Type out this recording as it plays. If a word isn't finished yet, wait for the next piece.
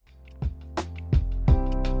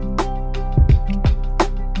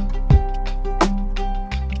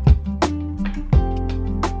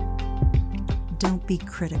be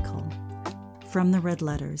critical. From the red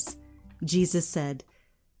letters, Jesus said,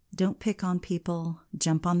 don't pick on people,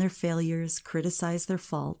 jump on their failures, criticize their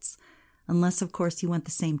faults, unless, of course, you want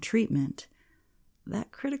the same treatment. That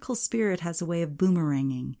critical spirit has a way of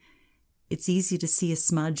boomeranging. It's easy to see a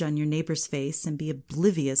smudge on your neighbor's face and be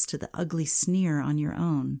oblivious to the ugly sneer on your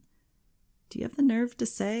own. Do you have the nerve to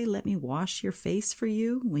say, let me wash your face for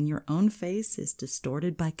you, when your own face is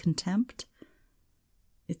distorted by contempt?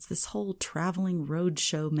 It's this whole traveling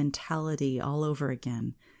roadshow mentality all over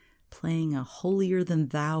again, playing a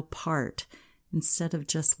holier-than-thou part instead of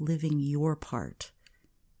just living your part.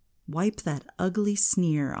 Wipe that ugly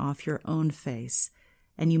sneer off your own face,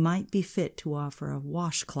 and you might be fit to offer a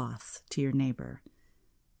washcloth to your neighbor.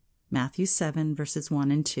 Matthew 7, verses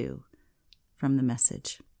 1 and 2, from the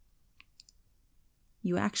Message.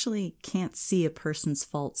 You actually can't see a person's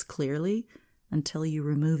faults clearly until you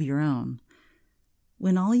remove your own.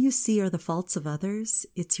 When all you see are the faults of others,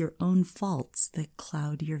 it's your own faults that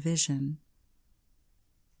cloud your vision.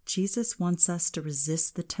 Jesus wants us to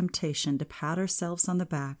resist the temptation to pat ourselves on the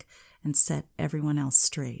back and set everyone else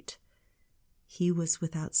straight. He was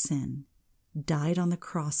without sin, died on the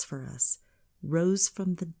cross for us, rose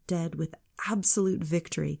from the dead with absolute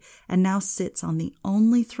victory, and now sits on the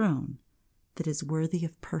only throne that is worthy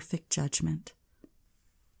of perfect judgment.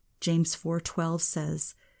 James 4:12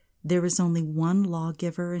 says, there is only one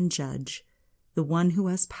lawgiver and judge, the one who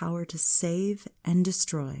has power to save and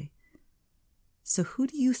destroy. So who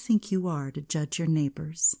do you think you are to judge your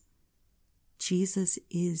neighbors? Jesus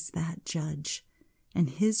is that judge, and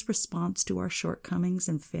his response to our shortcomings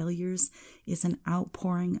and failures is an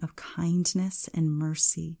outpouring of kindness and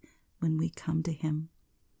mercy when we come to him.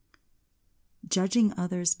 Judging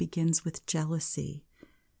others begins with jealousy.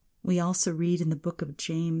 We also read in the book of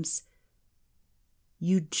James,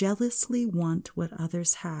 you jealously want what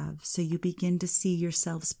others have, so you begin to see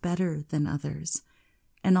yourselves better than others.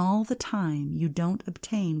 And all the time you don't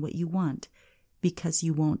obtain what you want because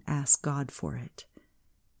you won't ask God for it.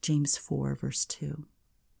 James 4, verse 2.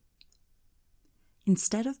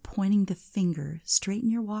 Instead of pointing the finger, straighten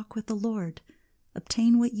your walk with the Lord.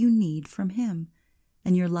 Obtain what you need from him,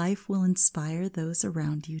 and your life will inspire those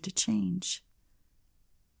around you to change.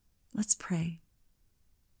 Let's pray.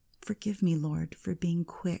 Forgive me, Lord, for being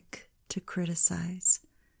quick to criticize.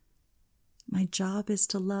 My job is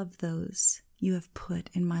to love those you have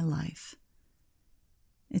put in my life.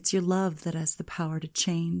 It's your love that has the power to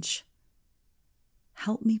change.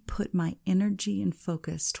 Help me put my energy and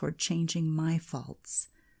focus toward changing my faults,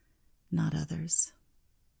 not others.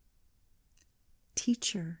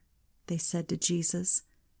 Teacher, they said to Jesus,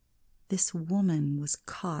 this woman was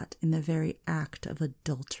caught in the very act of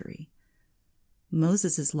adultery.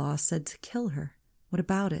 Moses' law said to kill her. What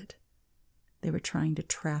about it? They were trying to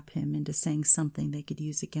trap him into saying something they could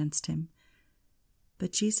use against him.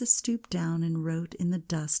 But Jesus stooped down and wrote in the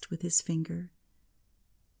dust with his finger.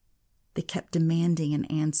 They kept demanding an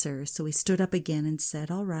answer, so he stood up again and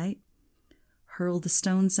said, all right, hurl the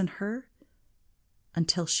stones at her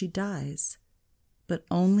until she dies, but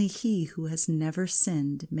only he who has never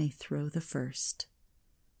sinned may throw the first.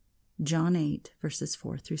 John 8, verses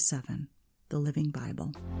 4 through 7, the Living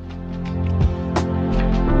Bible.